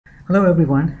Hello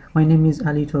everyone, my name is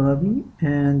Ali Torabi,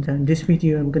 and in this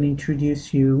video I'm going to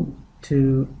introduce you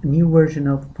to a new version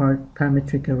of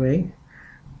parametric array.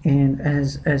 And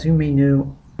as you may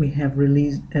know, we have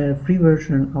released a free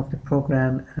version of the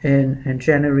program in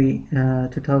January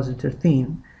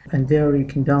 2013, and there you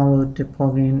can download the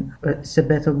plugin. It's a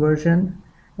beta version,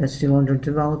 it's still under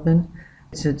development.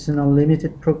 It's an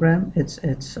unlimited program.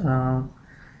 It's a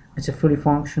fully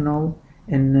functional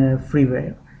and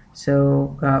freeware.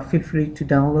 So feel free to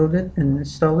download it and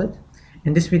install it.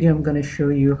 In this video I'm going to show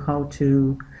you how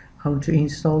to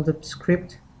install the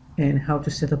script and how to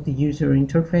set up the user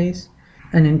interface.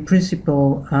 And in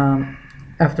principle,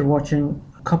 after watching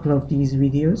a couple of these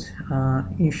videos,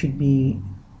 you should be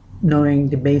knowing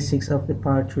the basics of the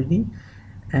Para3D,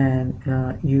 and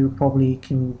you probably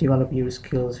can develop your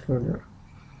skills further.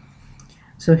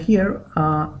 So here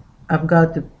I've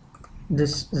got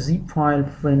this zip file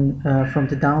from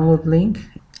the download link.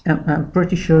 I'm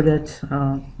pretty sure that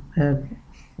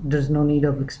there's no need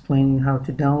of explaining how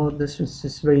to download this. It's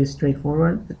just very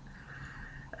straightforward,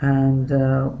 and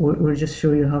we'll just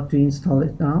show you how to install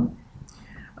it now.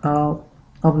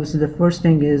 Obviously the first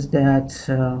thing is that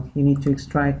you need to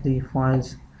extract the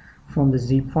files from the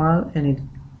zip file, and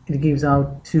it gives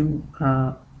out two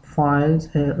files,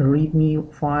 a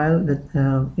README file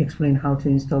that explain how to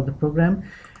install the program,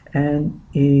 and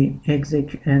an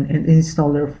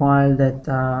installer file that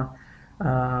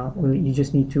you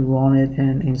just need to run it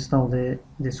and install the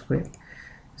script.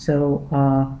 So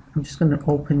I'm just going to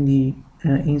open the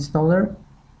installer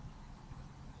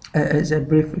as a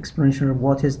brief explanation of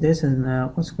what is this and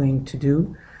what's going to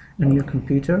do on your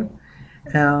computer.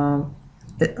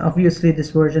 Obviously this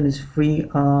version is free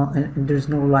and there's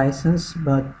no license,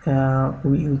 but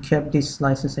we kept this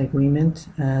license agreement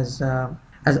as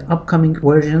upcoming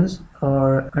versions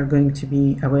are going to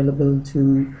be available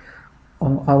to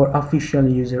our official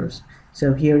users.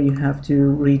 So here you have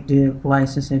to read the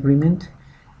license agreement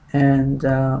and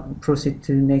proceed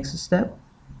to the next step.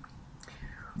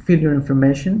 Fill your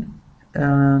information,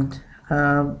 and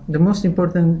the most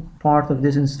important part of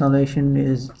this installation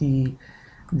is the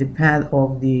path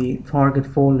of the target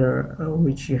folder,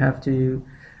 which you have to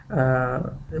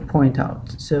point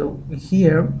out. So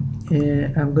here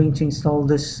I'm going to install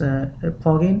this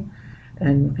plugin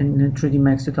in 3D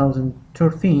Max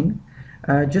 2013.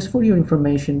 Just for your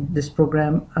information, this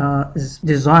program is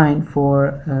designed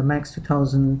for Max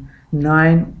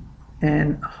 2009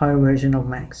 and higher version of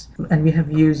Max, and we have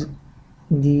used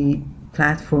the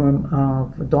platform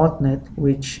of .NET,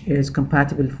 which is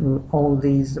compatible for all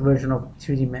these versions of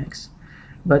 3D Max.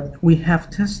 But we have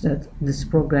tested this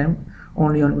program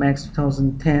only on Max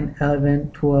 2010, 11,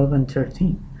 12, and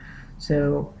 13.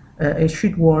 So it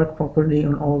should work properly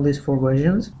on all these four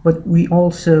versions. But we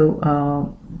also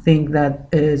think that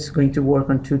it's going to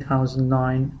work on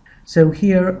 2009. So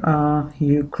here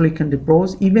you click on the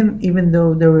browse. Even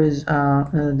though there is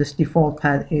this default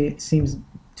path, it seems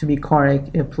to be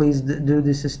correct. Please do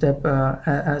this step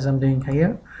as I'm doing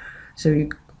here. So you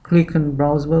click on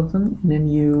browse button, and then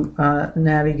you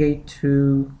navigate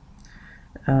to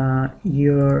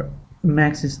your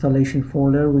Max installation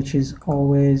folder, which is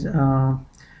always I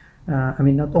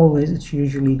mean, not always, it's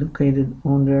usually located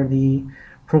under the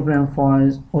program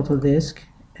files, Autodesk,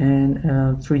 and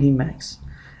 3D Max.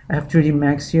 I have 3D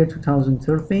Max here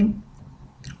 2013.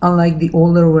 Unlike the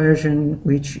older version,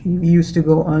 which used to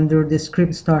go under the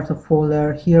script startup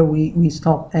folder, here we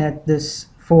stop at this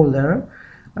folder,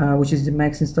 which is the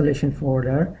Max installation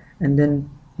folder, and then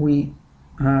we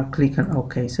click on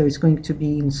OK. So it's going to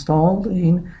be installed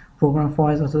in Program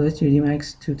Files Autodesk 3D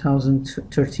Max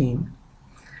 2013.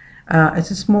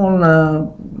 It's a small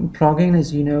plugin,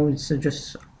 as you know. It's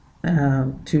just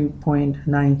 2.19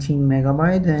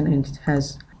 megabyte, and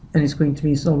it's going to be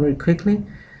installed very quickly.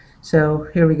 So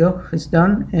here we go, it's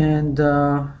done, and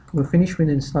we're finished with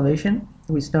the installation.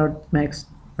 We start Max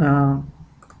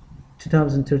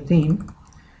 2013,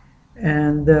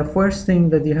 and the first thing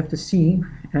that you have to see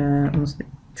once the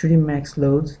 3D Max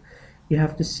loads, you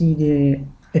have to see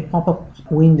a pop-up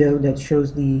window that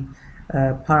shows the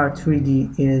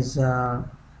Para3D is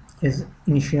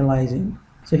initializing.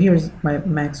 So here's my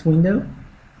Max window.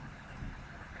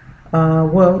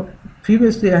 Well,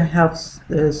 previously I have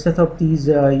set up these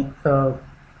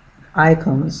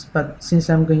icons, but since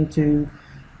I'm going to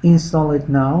install it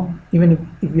now, even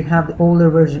if you have the older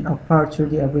version of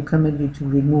Para3D, I recommend you to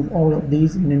remove all of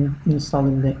these and then install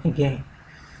them again.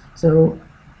 So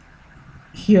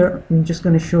here I'm just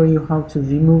going to show you how to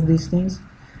remove these things.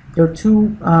 There are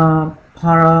two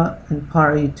Para and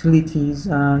Para utilities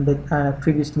that I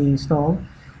previously installed.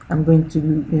 I'm going to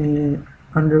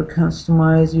under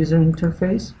customize user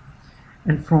interface,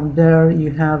 and from there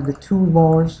you have the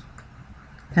toolbars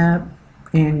tab,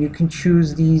 and you can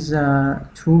choose these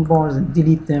toolbars and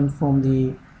delete them from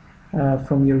the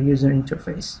from your user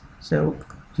interface. So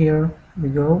here we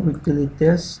go, we delete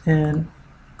this and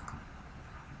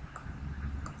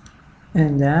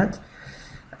that.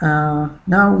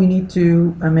 Now we need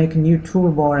to make a new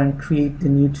toolbar and create the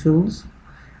new tools.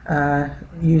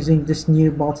 Using this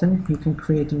new button, you can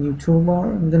create a new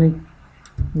toolbar. I'm going to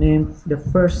name the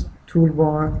first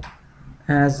toolbar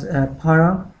as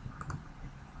para.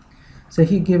 So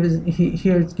here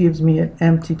it gives me an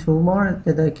empty toolbar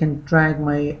that I can drag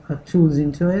my tools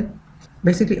into it.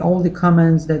 Basically, all the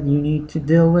commands that you need to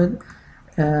deal with,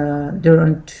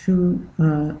 they're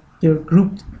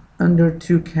grouped under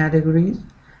two categories.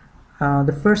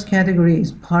 The first category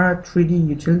is para 3D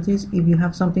utilities. If you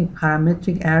have something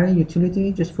parametric array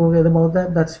utility, just forget about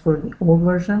that. That's for the old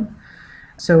version.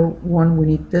 So we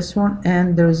need this one,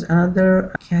 and there's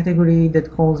another category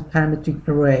that calls parametric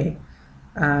array,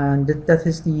 and that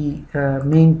is the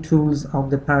main tools of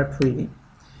the para 3D.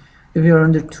 If you're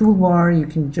under toolbar, you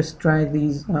can just drag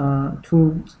these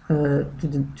tools to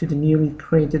the newly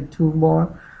created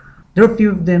toolbar. There are a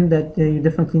few of them that you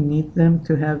definitely need them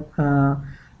to have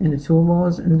in the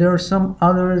toolbars, and there are some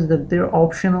others that they're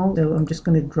optional. So I'm just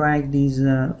going to drag these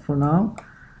for now.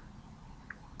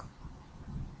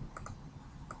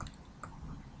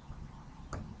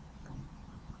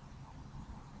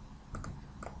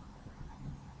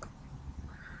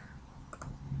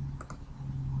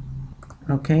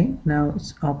 Okay, now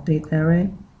it's update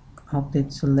array,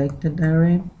 update selected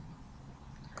array,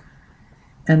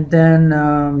 and then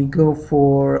we go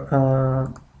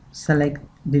for select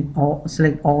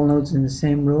all nodes in the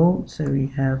same row. So we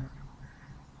have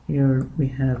here, we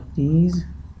have these,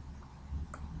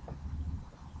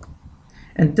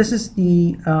 and this is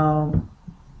the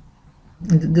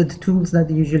tools that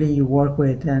usually you work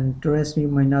with, and the rest you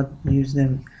might not use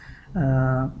them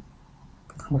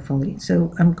hopefully.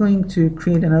 So I'm going to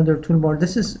create another toolbar.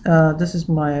 This is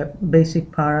my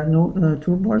basic para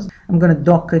toolbars. I'm going to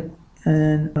dock it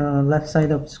on left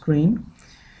side of the screen,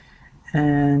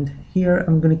 and here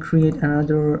I'm going to create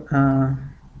another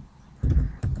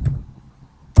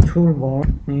toolbar,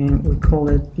 and we call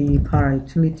it the para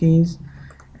utilities,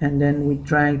 and then we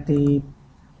drag the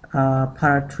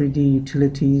para 3D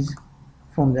utilities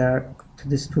from there to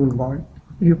this toolbar.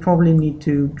 You probably need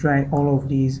to drag all of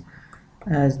these,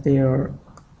 as they are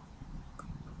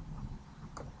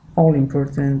all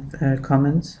important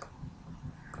comments.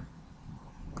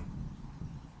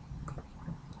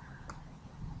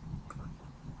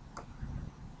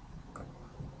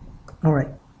 All right,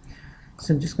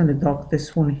 so I'm just going to dock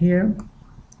this one here.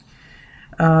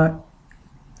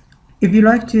 If you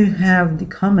like to have the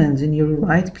comments in your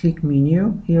right-click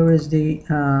menu, here is the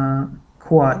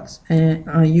quads, and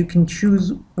you can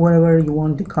choose wherever you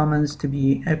want the comments to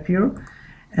be appear,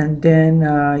 and then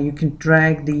you can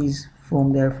drag these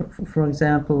from there. For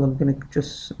example, I'm going to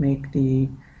just make the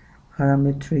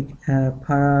parametric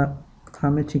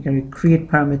array, create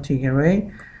parametric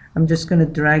array. I'm just going to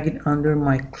drag it under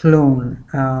my clone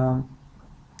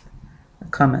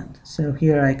comment. So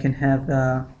here I can have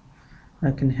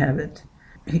it,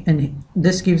 and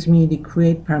this gives me the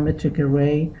create parametric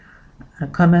array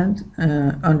command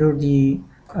under the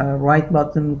right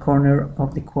bottom corner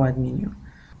of the quad menu.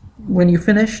 When you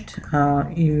finished,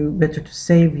 you better to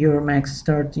save your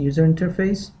MaxStart user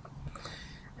interface,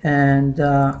 and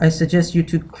I suggest you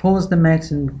to close the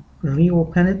Max and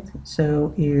reopen it,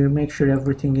 so you make sure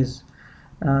everything is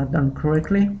done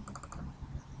correctly.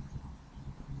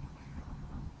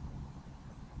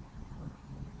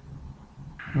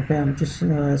 Okay, I'm just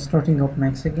starting up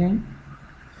Max again.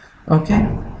 Okay,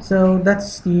 so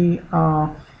that's the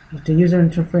user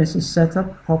interface is set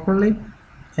up properly,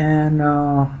 and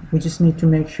we just need to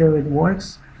make sure it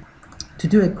works. To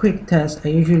do a quick test, I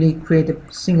usually create a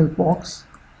single box,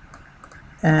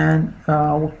 and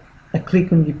I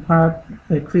click on the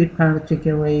create parametric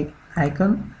array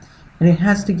icon, and it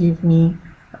has to give me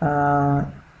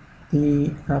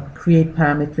the create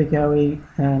parametric array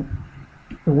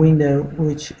window,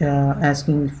 which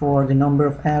asking for the number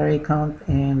of array count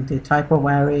and the type of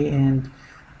array and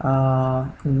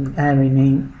array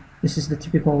name. This is the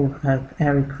typical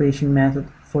array creation method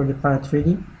for the para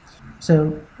 3D.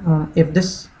 So if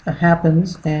this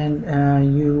happens and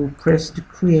you press to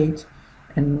create,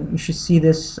 and you should see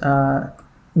this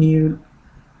new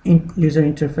user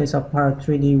interface of para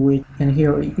 3D, and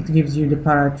here it gives you the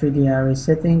para 3D array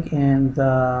setting and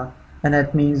and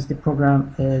that means the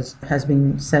program has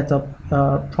been set up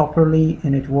properly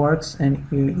and it works, and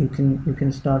you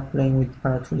can start playing with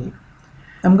Parrot3D.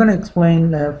 I'm going to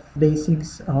explain the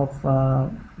basics of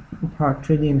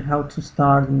Parrot3D and how to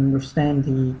start and understand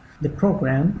the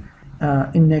program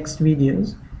in next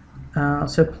videos.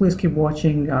 So please keep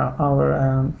watching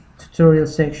our tutorial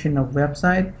section of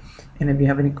website, and if you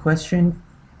have any question,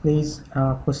 please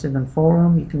post it on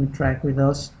forum. You can interact with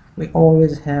us. We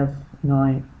always have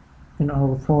in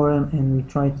our forum, and we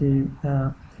try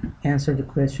to answer the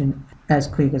question as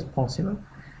quick as possible.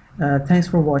 Thanks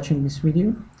for watching this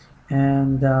video,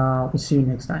 and we'll see you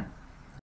next time.